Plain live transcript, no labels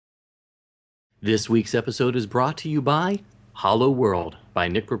This week's episode is brought to you by Hollow World by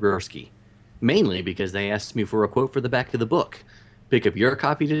Nick Bobrovsky, mainly because they asked me for a quote for the back of the book. Pick up your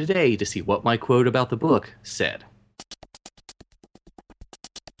copy today to see what my quote about the book said.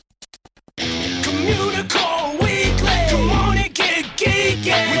 Communicore weekly. Come on and get geeky.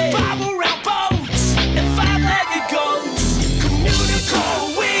 We bob around boats and five-legged goats. Communicore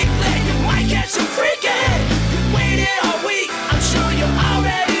weekly. You might get some freaking. You waited all week. I'm sure you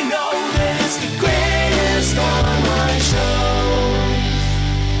already know that it's the greatest online show.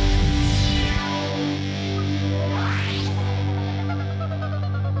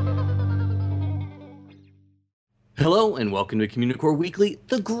 Hello and welcome to Communicore Weekly,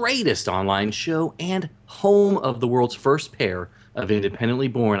 the greatest online show and home of the world's first pair of independently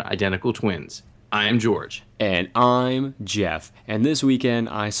born identical twins. I am George. And I'm Jeff. And this weekend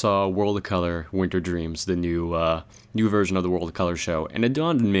I saw World of Color Winter Dreams, the new version of the World of Color show, and it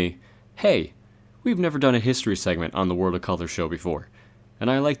dawned on me, hey, we've never done a history segment on the World of Color show before.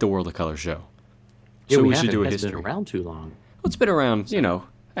 And I like the World of Color show. Yeah, So we should do a It history. hasn't been around too long. Well, it's been around,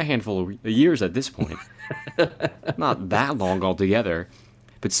 a handful of years at this point. Not that long altogether.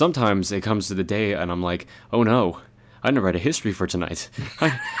 But sometimes it comes to the day and I'm like, oh no, I didn't write a history for tonight.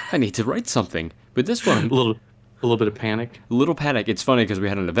 I need to write something. But this one, A little bit of panic. a little panic. It's funny because we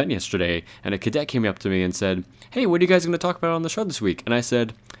had an event yesterday and a cadet came up to me and said, hey, what are you guys going to talk about on the show this week? And I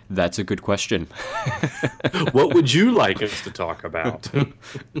said, that's a good question. What would you like us to talk about?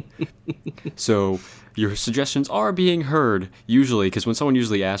 So your suggestions are being heard, usually, because when someone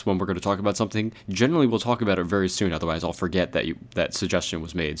usually asks when we're going to talk about something, generally we'll talk about it very soon, otherwise I'll forget that suggestion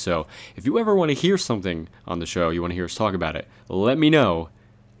was made. So if you ever want to hear something on the show, you want to hear us talk about it, let me know,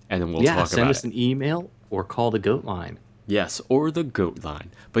 and then we'll talk about it. Send us an email or call the GOAT line. Yes, or the GOAT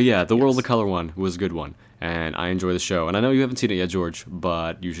line. But yeah, the World of Color one was a good one, and I enjoy the show. And I know you haven't seen it yet, George,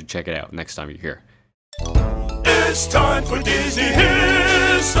 but you should check it out next time you're here. It's time for Disney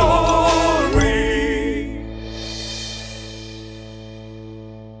History.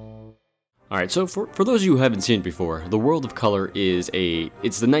 Alright, so for those of you who haven't seen it before, The World of Color it's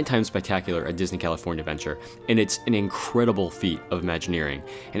the nighttime spectacular at Disney California Adventure, and it's an incredible feat of Imagineering,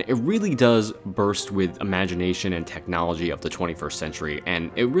 and it really does burst with imagination and technology of the 21st century, and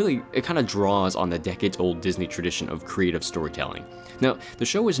it kind of draws on the decades-old Disney tradition of creative storytelling. Now, the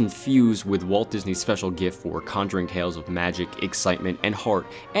show is infused with Walt Disney's special gift for conjuring tales of magic, excitement, and heart,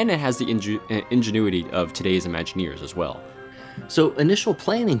 and it has the ingenuity of today's Imagineers as well. So initial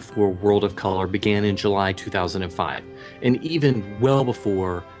planning for World of Color began in July 2005, and even well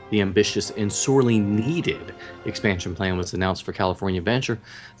before the ambitious and sorely needed expansion plan was announced for California Adventure,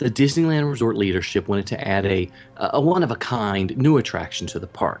 the Disneyland Resort leadership wanted to add a one-of-a-kind new attraction to the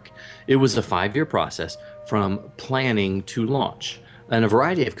park. It was a 5-year process from planning to launch, and a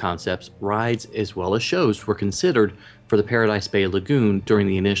variety of concepts, rides, as well as shows were considered for the Paradise Bay Lagoon during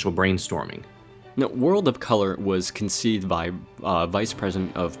the initial brainstorming. Now, World of Color was conceived by Vice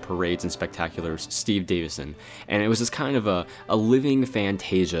President of Parades and Spectaculars, Steve Davison, and it was this kind of a living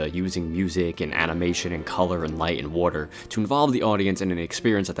fantasia using music and animation and color and light and water to involve the audience in an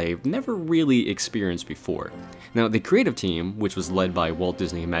experience that they've never really experienced before. Now, the creative team, which was led by Walt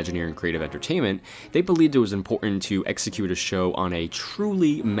Disney Imagineering Creative Entertainment, they believed it was important to execute a show on a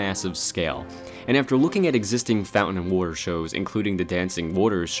truly massive scale. And after looking at existing fountain and water shows, including the Dancing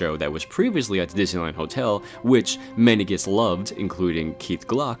Waters show that was previously at the Disneyland Hotel, which many guests loved, including Keith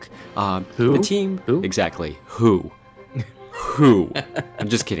Gluck, Who? the team... Who? Exactly. Who? Who? I'm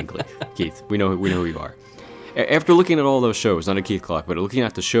just kidding, Keith. We know who you are. After looking at all those shows, not a Keith Gluck, but looking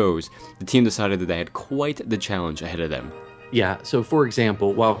at the shows, the team decided that they had quite the challenge ahead of them. Yeah, so for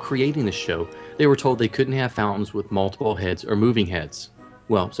example, while creating the show, they were told they couldn't have fountains with multiple heads or moving heads.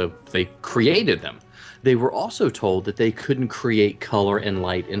 Well, so they created them. They were also told that they couldn't create color and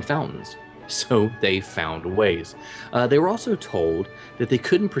light in fountains. So they found ways. They were also told that they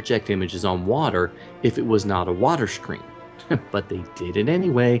couldn't project images on water if it was not a water screen. But they did it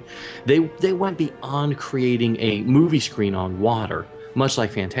anyway. They went beyond creating a movie screen on water, much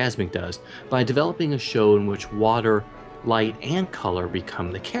like Fantasmic does, by developing a show in which water, light, and color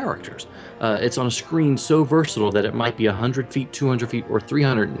become the characters. It's on a screen so versatile that it might be 100 feet, 200 feet, or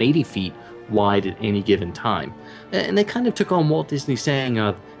 380 feet wide at any given time. And they kind of took on Walt Disney's saying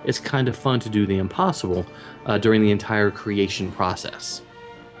of, it's kind of fun to do the impossible during the entire creation process.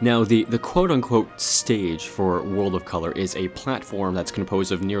 Now, the quote-unquote stage for World of Color is a platform that's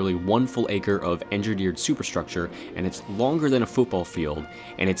composed of nearly 1 full acre of engineered superstructure, and it's longer than a football field,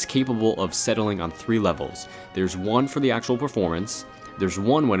 and it's capable of settling on 3 levels. There's one for the actual performance, there's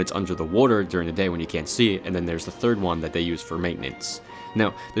one when it's under the water during the day when you can't see it, and then there's the third one that they use for maintenance.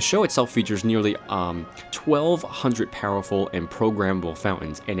 Now, the show itself features nearly 1,200 powerful and programmable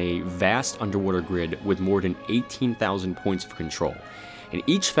fountains and a vast underwater grid with more than 18,000 points of control. And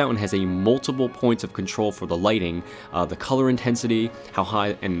each fountain has a multiple points of control for the lighting, the color intensity, how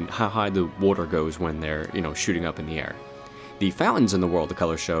high the water goes when they're, shooting up in the air. The fountains in the World of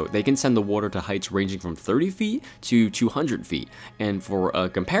Color show, they can send the water to heights ranging from 30 feet to 200 feet. And for a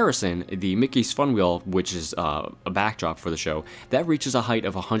comparison, the Mickey's Fun Wheel, which is a backdrop for the show, that reaches a height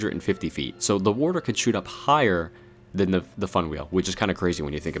of 150 feet. So the water could shoot up higher than the Fun Wheel, which is kind of crazy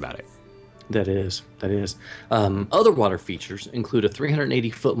when you think about it. That is. Other water features include a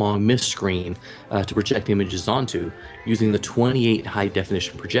 380-foot-long mist screen to project images onto, using the 28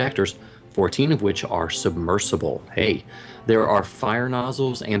 high-definition projectors, 14 of which are submersible. Hey, there are fire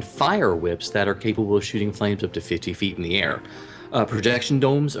nozzles and fire whips that are capable of shooting flames up to 50 feet in the air. Projection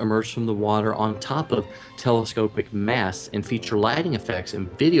domes emerge from the water on top of telescopic masts and feature lighting effects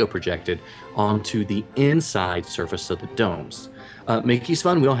and video projected onto the inside surface of the domes. Mickey's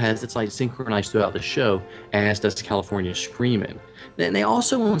Fun Wheel has its lights synchronized throughout the show, as does California Screamin'. Then they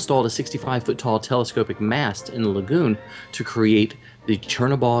also installed a 65-foot tall telescopic mast in the lagoon to create the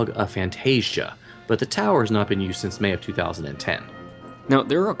Chernobog Fantasia, but the tower has not been used since May of 2010. Now,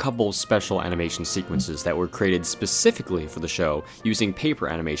 there are a couple special animation sequences that were created specifically for the show using paper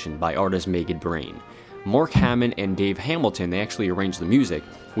animation by artist Megan Brain. Mark Hammond and Dave Hamilton, they actually arranged the music,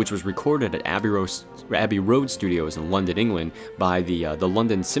 which was recorded at Abbey Road Studios in London, England, by the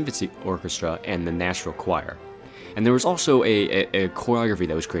London Symphony Orchestra and the Nashville Choir. And there was also a choreography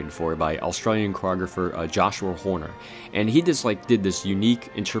that was created for it by Australian choreographer Joshua Horner. And he did this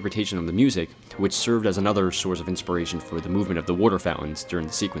unique interpretation of the music, which served as another source of inspiration for the movement of the water fountains during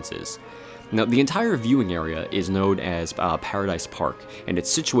the sequences. Now, the entire viewing area is known as Paradise Park, and it's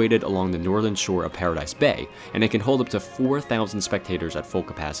situated along the northern shore of Paradise Bay, and it can hold up to 4,000 spectators at full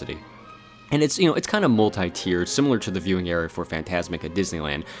capacity. And it's kind of multi-tiered, similar to the viewing area for Fantasmic at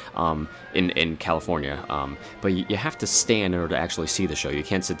Disneyland in California. But you have to stand in order to actually see the show. You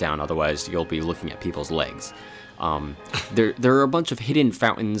can't sit down, otherwise you'll be looking at people's legs. There are a bunch of hidden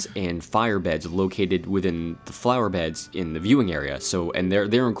fountains and fire beds located within the flower beds in the viewing area. And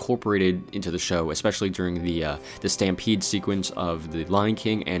they're incorporated into the show, especially during the stampede sequence of the Lion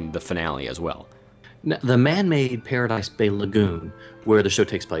King and the finale as well. Now, the man-made Paradise Bay Lagoon, where the show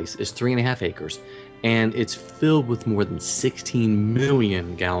takes place, is 3.5 acres, and it's filled with more than 16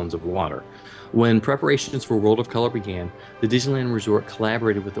 million gallons of water. When preparations for World of Color began, the Disneyland Resort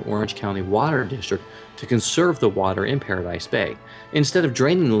collaborated with the Orange County Water District to conserve the water in Paradise Bay. Instead of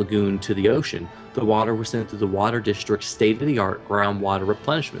draining the lagoon to the ocean, the water was sent through the Water District's state-of-the-art groundwater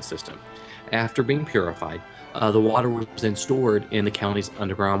replenishment system. After being purified, the water was then stored in the county's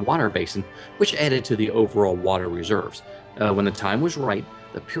underground water basin, which added to the overall water reserves. When the time was right,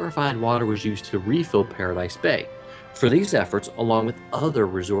 the purified water was used to refill Paradise Bay. For these efforts, along with other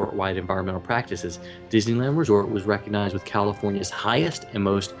resort-wide environmental practices, Disneyland Resort was recognized with California's highest and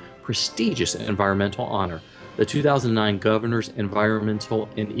most prestigious environmental honor, the 2009 Governor's Environmental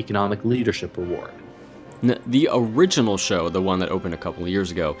and Economic Leadership Award. Now, the original show, the one that opened a couple of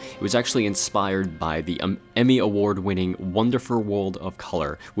years ago, it was actually inspired by the Emmy Award-winning Wonderful World of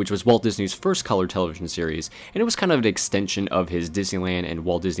Color, which was Walt Disney's first color television series, and it was kind of an extension of his Disneyland and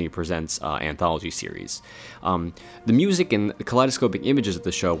Walt Disney Presents anthology series. The music and the kaleidoscopic images of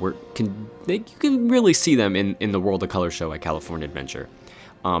the show you can really see them in the World of Color show at California Adventure.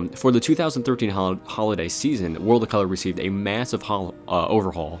 For the 2013 holiday season, World of Color received a massive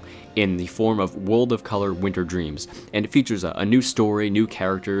overhaul in the form of World of Color Winter Dreams, and it features a new story, new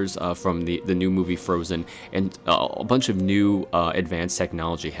characters from the new movie Frozen, and a bunch of new advanced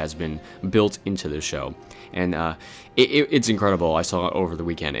technology has been built into the show. And it's incredible. I saw it over the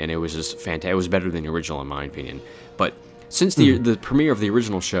weekend, and it was just fantastic. It was better than the original, in my opinion. But since the premiere of the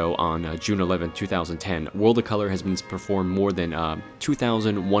original show on June 11, 2010, World of Color has been performed more than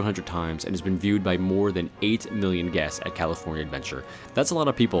 2,100 times and has been viewed by more than 8 million guests at California Adventure. That's a lot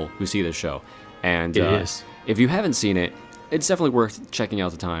of people who see this show. And it is. If you haven't seen it, it's definitely worth checking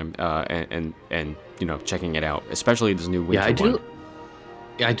out the time and checking it out, especially this new winter one.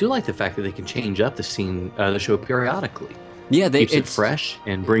 Yeah, I do like the fact that they can change up the show periodically. Yeah, keeps it fresh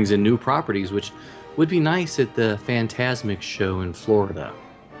and brings in new properties, which would be nice at the Fantasmic show in Florida.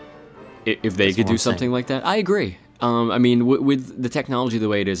 If they could do something like that, I agree. With the technology the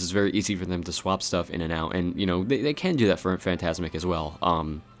way it is, it's very easy for them to swap stuff in and out, and they can do that for Fantasmic as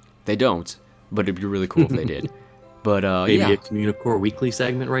well. They don't, but it'd be really cool if they did. But maybe a Communicore weekly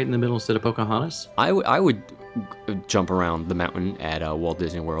segment right in the middle instead of Pocahontas. I would jump around the mountain at Walt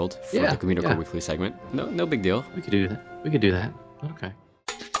Disney World for the Communicore weekly segment. No big deal. We could do that. Okay.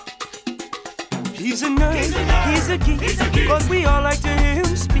 He's a nerd, he's a geek, but we all like to hear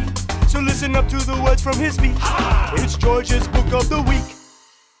him speak. So listen up to the words from his speech. It's George's Book of the Week.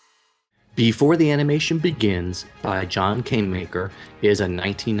 Before the Animation Begins by John Canemaker is a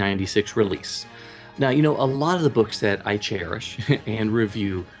 1996 release. Now, you know, a lot of the books that I cherish and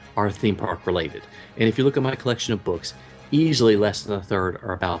review are theme park related. And if you look at my collection of books, easily less than a third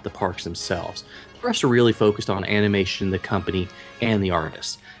are about the parks themselves. The rest are really focused on animation, the company, and the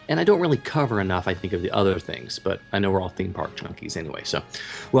artists. And I don't really cover enough, I think, of the other things, but I know we're all theme park junkies anyway. So,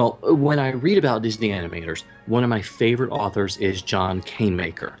 well, when I read about Disney animators, one of my favorite authors is John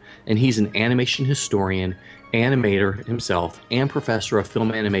Canemaker. And he's an animation historian, animator himself, and professor of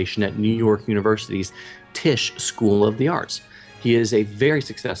film animation at New York University's Tisch School of the Arts. He is a very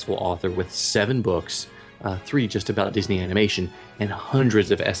successful author with 7 books, 3 just about Disney animation, and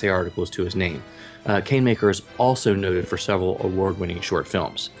hundreds of essay articles to his name. Canemaker is also noted for several award-winning short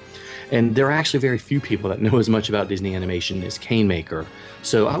films. And there are actually very few people that know as much about Disney animation as Canemaker,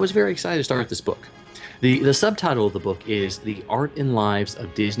 so I was very excited to start this book. The subtitle of the book is The Art and Lives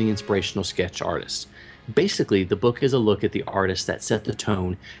of Disney Inspirational Sketch Artists. Basically, the book is a look at the artists that set the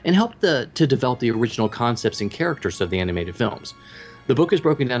tone and helped to develop the original concepts and characters of the animated films. The book is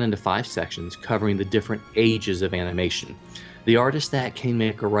broken down into 5 sections covering the different ages of animation. The artists that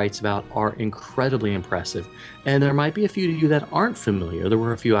Canemaker writes about are incredibly impressive, and there might be a few to you that aren't familiar. There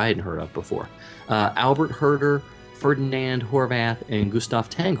were a few I hadn't heard of before. Albert Herder, Ferdinand Horvath, and Gustav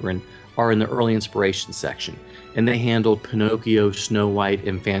Tangerine are in the early inspiration section, and they handled Pinocchio, Snow White,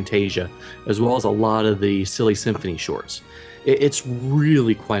 and Fantasia, as well as a lot of the Silly Symphony shorts. It's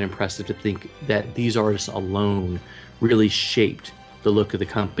really quite impressive to think that these artists alone really shaped the look of the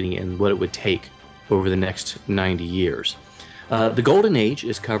company and what it would take over the next 90 years. The Golden Age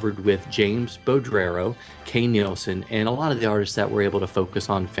is covered with James Bodrero, Kay Nielsen, and a lot of the artists that were able to focus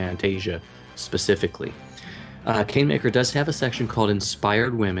on Fantasia specifically. Canemaker does have a section called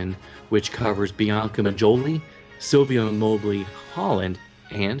Inspired Women, which covers Bianca Majoli, Sylvia Mobley Holland,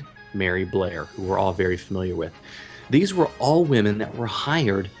 and Mary Blair, who we're all very familiar with. These were all women that were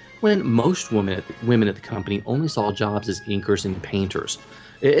hired when most women at the company only saw jobs as inkers and painters.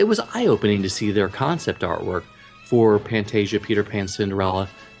 It was eye-opening to see their concept artwork for Fantasia, Peter Pan, Cinderella,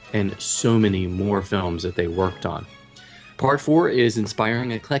 and so many more films that they worked on. Part 4 is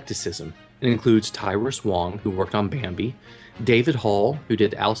Inspiring Eclecticism. It includes Tyrus Wong, who worked on Bambi, David Hall, who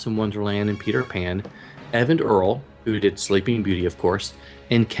did Alice in Wonderland and Peter Pan, Evan Earl, who did Sleeping Beauty, of course,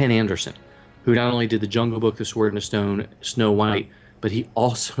 and Ken Anderson, who not only did The Jungle Book, The Sword and the Stone, Snow White, but he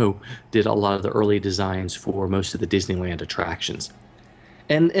also did a lot of the early designs for most of the Disneyland attractions.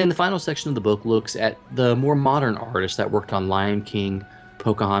 And the final section of the book looks at the more modern artists that worked on Lion King,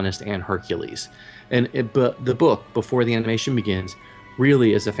 Pocahontas, and Hercules. But the book, Before the Animation Begins,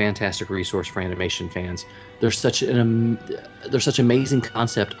 really is a fantastic resource for animation fans. There's such amazing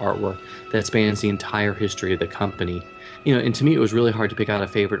concept artwork that spans the entire history of the company. You know, and to me, it was really hard to pick out a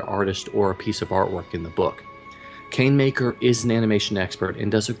favorite artist or a piece of artwork in the book. Canemaker is an animation expert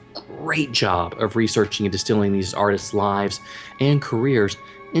and does a great job of researching and distilling these artists' lives and careers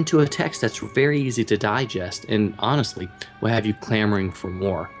into a text that's very easy to digest and honestly will have you clamoring for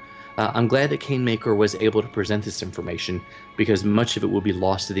more. I'm glad that Canemaker was able to present this information because much of it would be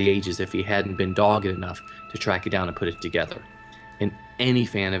lost to the ages if he hadn't been dogged enough to track it down and put it together. And any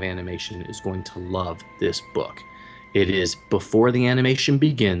fan of animation is going to love this book. It is Before the Animation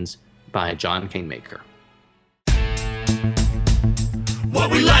Begins by John Canemaker. What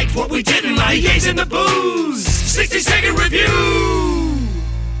we liked, what we didn't like, Yays and the Booze, 60-second review.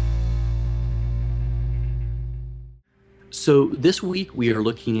 So this week we are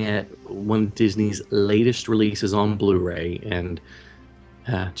looking at one of Disney's latest releases on Blu-ray, and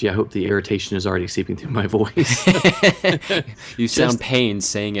I hope the irritation is already seeping through my voice. You sound pained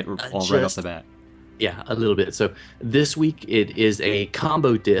saying it right off the bat. Yeah, a little bit. So this week it is a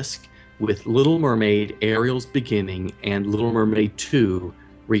combo disc with Little Mermaid, Ariel's Beginning, and Little Mermaid 2,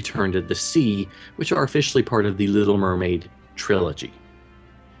 Return to the Sea, which are officially part of the Little Mermaid trilogy.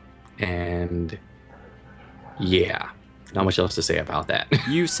 And yeah, not much else to say about that.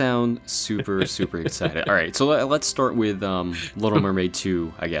 You sound super, super excited. All right, so let's start with Little Mermaid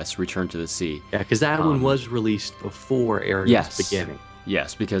 2, I guess, Return to the Sea. Yeah, because that one was released before Ariel's Beginning.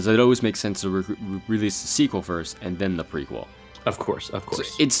 Yes, because it always makes sense to release the sequel first and then the prequel. Of course. So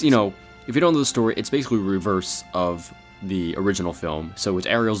it's, you know, if you don't know the story, it's basically reverse of the original film. So it's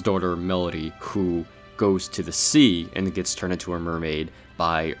Ariel's daughter, Melody, who goes to the sea and gets turned into a mermaid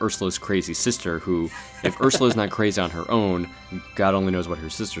by Ursula's crazy sister, who, if Ursula's not crazy on her own, God only knows what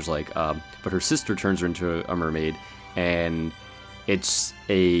her sister's like, but her sister turns her into a mermaid, and It's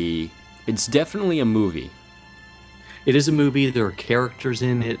definitely a movie. It is a movie. There are characters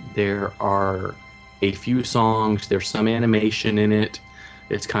in it. There are a few songs. There's some animation in it.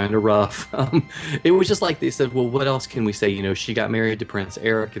 It's kind of rough. It was just like they said, well, what else can we say? You know, she got married to Prince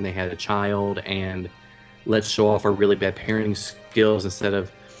Eric and they had a child, and let's show off our really bad parenting skills instead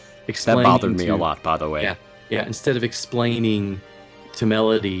of explaining. That bothered me a lot, by the way. Yeah. Instead of explaining to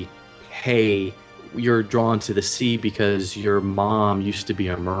Melody, hey, you're drawn to the sea because your mom used to be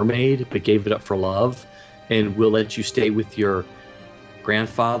a mermaid but gave it up for love, and we'll let you stay with your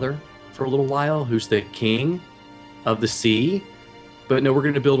grandfather for a little while, who's the king of the sea. But no, we're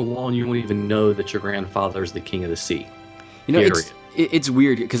going to build a wall and you won't even know that your grandfather is the king of the sea. You know, it's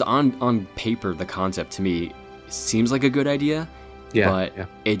weird because on paper, the concept to me seems like a good idea, but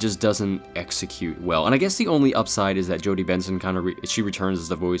it just doesn't execute well. And I guess the only upside is that Jodie Benson she returns as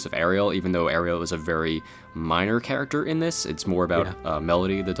the voice of Ariel, even though Ariel is a very minor character in this. It's more about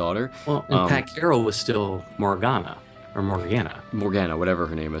Melody, the daughter. Well, and Pat Carroll was still Morgana, whatever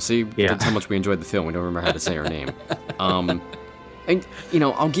her name is. See, that's how much we enjoyed the film. We don't remember how to say her name. And, you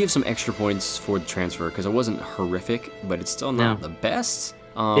know, I'll give some extra points for the transfer because it wasn't horrific, but it's still not the best.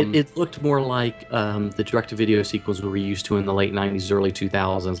 It looked more like the direct-to-video sequels we were used to in the late 90s, early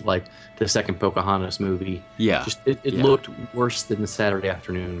 2000s, like the second Pocahontas movie. Yeah. It looked worse than the Saturday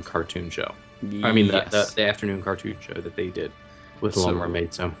afternoon cartoon show. I mean, the afternoon cartoon show that they did with Little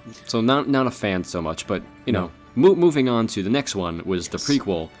Mermaid. So not a fan so much, but, you know, moving on to the next one was the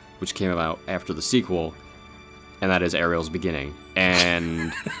prequel, which came out after the sequel, and that is Ariel's Beginning.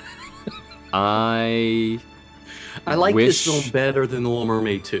 And I like this film better than The Little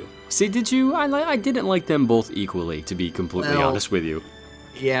Mermaid 2. See, did you? I didn't like them both equally, to be completely honest with you.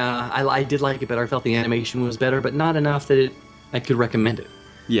 Yeah, I did like it better. I felt the animation was better, but not enough that I could recommend it.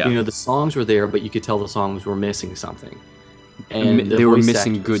 Yeah. You know, the songs were there, but you could tell the songs were missing something. And they were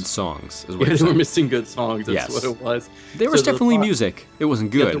missing good songs. Is what they were missing good songs. That's what it was. There was definitely music. It wasn't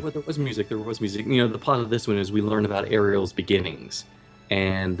good. Yeah, there was music. There was music. You know, the plot of this one is we learn about Ariel's beginnings,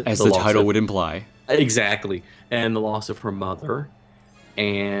 and as the title would imply. Exactly, and the loss of her mother,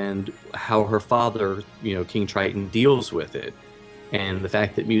 and how her father, you know, King Triton, deals with it, and the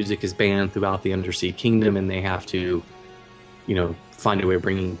fact that music is banned throughout the Undersea Kingdom, and they have to, you know, find a way of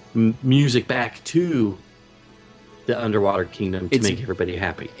bringing music back to the underwater kingdom to make everybody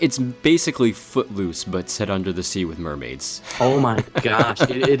happy. It's basically Footloose, but set under the sea with mermaids. Oh my gosh,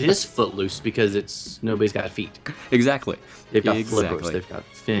 it is Footloose because nobody's got feet. Exactly. They've got flippers. They've got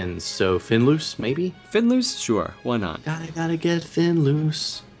fins. So Finloose, maybe? Finloose? Sure. Why not? Gotta get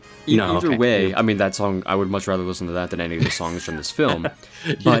Finloose. Either way, I mean, that song, I would much rather listen to that than any of the songs from this film.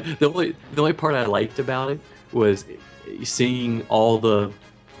 But the only part I liked about it was seeing all the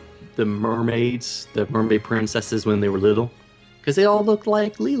mermaids, the mermaid princesses when they were little, because they all looked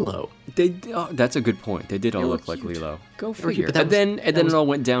like Lilo. That's a good point. They did all look like Lilo. Go figure. And then it all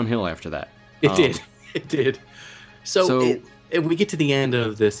went downhill after that. It did. So we get to the end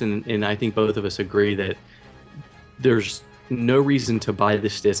of this, and I think both of us agree that there's no reason to buy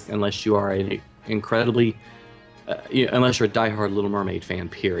this disc unless you are an incredibly, unless you're a diehard Little Mermaid fan,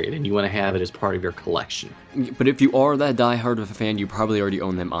 period, and you want to have it as part of your collection. But if you are that diehard of a fan, you probably already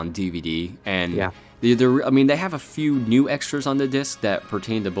own them on DVD, and they have a few new extras on the disc that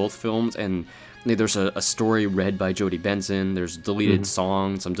pertain to both films, and there's a story read by Jodie Benson, there's deleted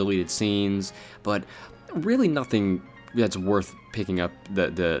songs, some deleted scenes, but really nothing that's worth picking up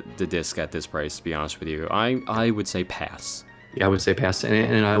the disc at this price, to be honest with you. I would say pass. Yeah, I would say pass,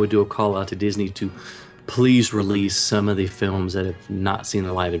 and I would do a call out to Disney to please release some of the films that have not seen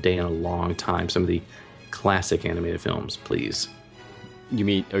the light of day in a long time, some of the classic animated films, please.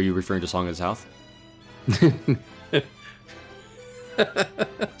 Are you referring to Song of the South?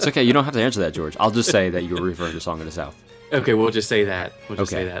 It's okay, you don't have to answer that, George. I'll just say that you were referring to Song of the South. Okay, we'll just say that.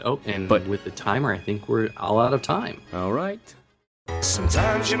 Oh, but with the timer, I think we're all out of time. All right.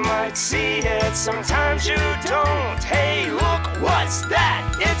 Sometimes you might see it, sometimes you don't. Hey, look, what's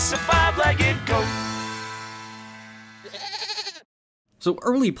that? It's a five-legged goat. So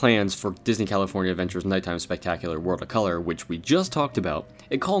early plans for Disney California Adventure's Nighttime Spectacular World of Color, which we just talked about,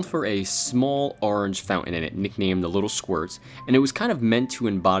 it called for a small orange fountain in it, nicknamed the Little Squirts, and it was kind of meant to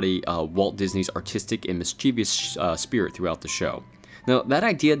embody Walt Disney's artistic and mischievous spirit throughout the show. Now, that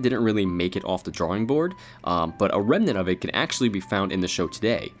idea didn't really make it off the drawing board, but a remnant of it can actually be found in the show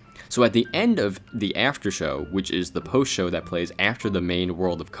today. So at the end of the after show, which is the post show that plays after the main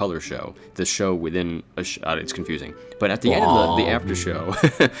World of Color show, the show within it's confusing. But at the end of the after show,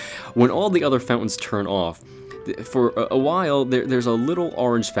 when all the other fountains turn off, for a while, there's a little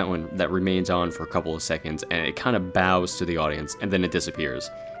orange fountain that remains on for a couple of seconds, and it kind of bows to the audience, and then it disappears.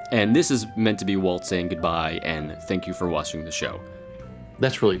 And this is meant to be Walt saying goodbye and thank you for watching the show.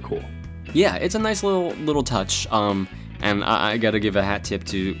 That's really cool. Yeah, it's a nice little touch. And I got to give a hat tip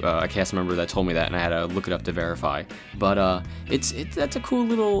to a cast member that told me that, and I had to look it up to verify. But that's a cool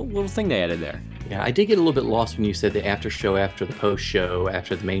little thing they added there. Yeah, I did get a little bit lost when you said the after show, after the post show,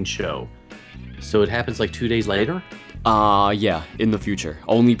 after the main show. So it happens like 2 days later? Yeah, in the future.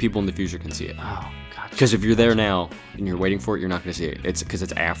 Only people in the future can see it. Oh, gotcha. Because if you're there now and you're waiting for it, you're not going to see it. It's because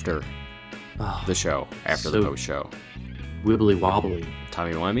it's after the show, after the post show. Wibbly wobbly.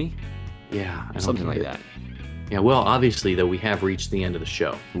 Timey-wimey? Yeah. Something like that. Yeah, well, obviously, though, we have reached the end of the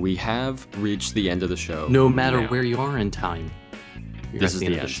show. We have reached the end of the show. No matter where you are in time, this is the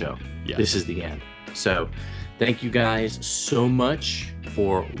end of the show. Yes. This is the end. So, thank you guys so much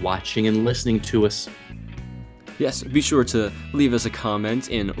for watching and listening to us. Yes, be sure to leave us a comment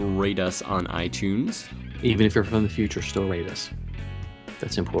and rate us on iTunes. Even if you're from the future, still rate us.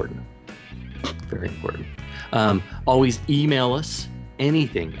 That's important. Very important. Always email us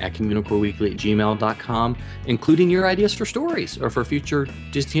anything at communicoreweekly@gmail.com, including your ideas for stories or for future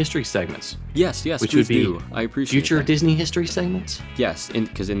Disney history segments. Yes, which would be I appreciate future that. Disney history segments. Yes,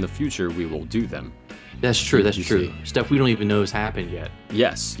 because in the future we will do them. That's true. That's true. Stuff we don't even know has happened yet.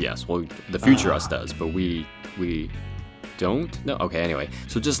 Yes. Well, the future us does, but we don't. No. Okay. Anyway,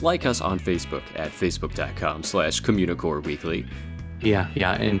 so just like us on Facebook at facebook.com/Communicore Weekly. Yeah,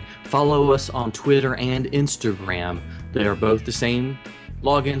 and follow us on Twitter and Instagram. They are both the same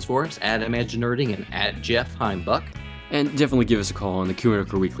logins for us, at Imaginerding and at Jeff Heimbuck. And definitely give us a call on the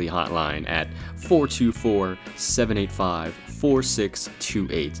Communicore Weekly hotline at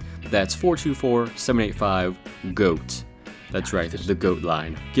 424-785-4628. That's 424-785-GOAT. That's right, the GOAT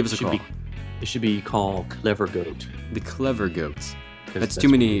line. Give us a call. It should be called Clever Goat. The Clever Goats. That's too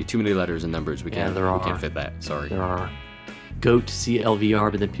many letters and numbers. We can't fit that. Sorry. There are. Goat, CLVR,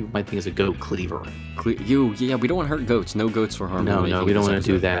 but then people might think it's a goat cleaver. We don't want to hurt goats. No goats for harm. No, we don't want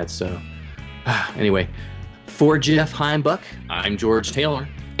to do that. So, anyway, for Jeff Heimbuck, I'm George Taylor.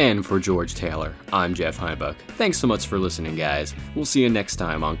 And for George Taylor, I'm Jeff Heimbuck. Thanks so much for listening, guys. We'll see you next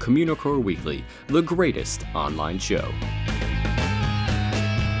time on Communicore Weekly, the greatest online show.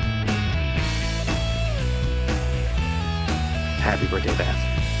 Happy birthday, Beth.